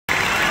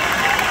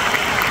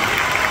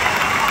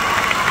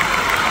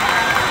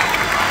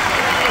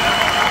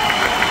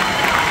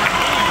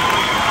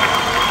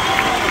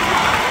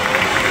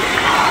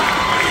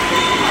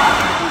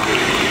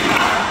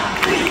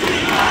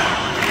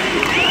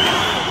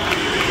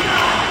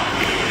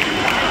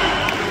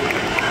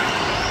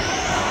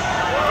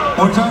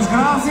Muchas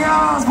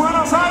gracias,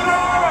 Buenos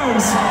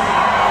Aires!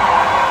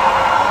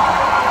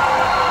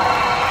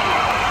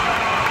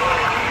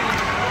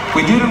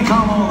 We didn't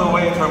come all the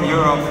way from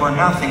Europe for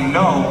nothing,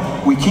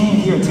 no. We came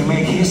here to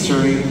make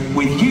history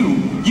with you.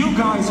 You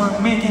guys are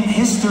making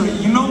history.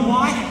 You know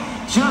why?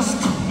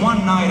 Just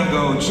one night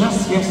ago,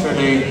 just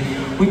yesterday,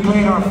 we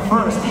played our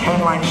first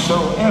headline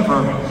show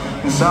ever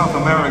in South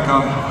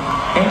America,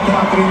 El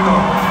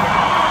Teatrito.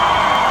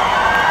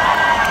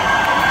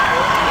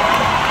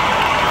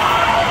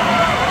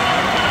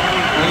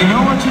 And you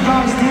know what you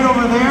guys did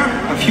over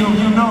there? A few of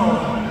you know.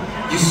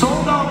 You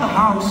sold out the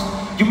house.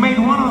 You made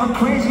one of the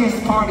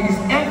craziest parties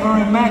ever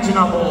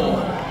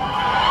imaginable.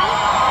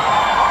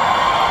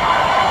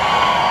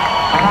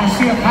 And I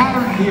see a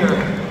pattern here.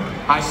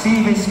 I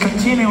see this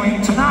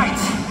continuing tonight.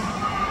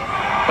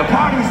 The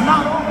party's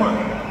not over.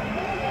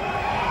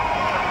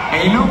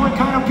 And you know what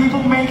kind of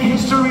people make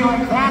history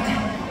like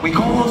that? We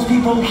call those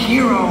people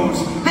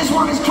heroes. This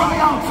one is try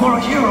out for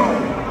a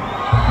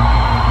hero.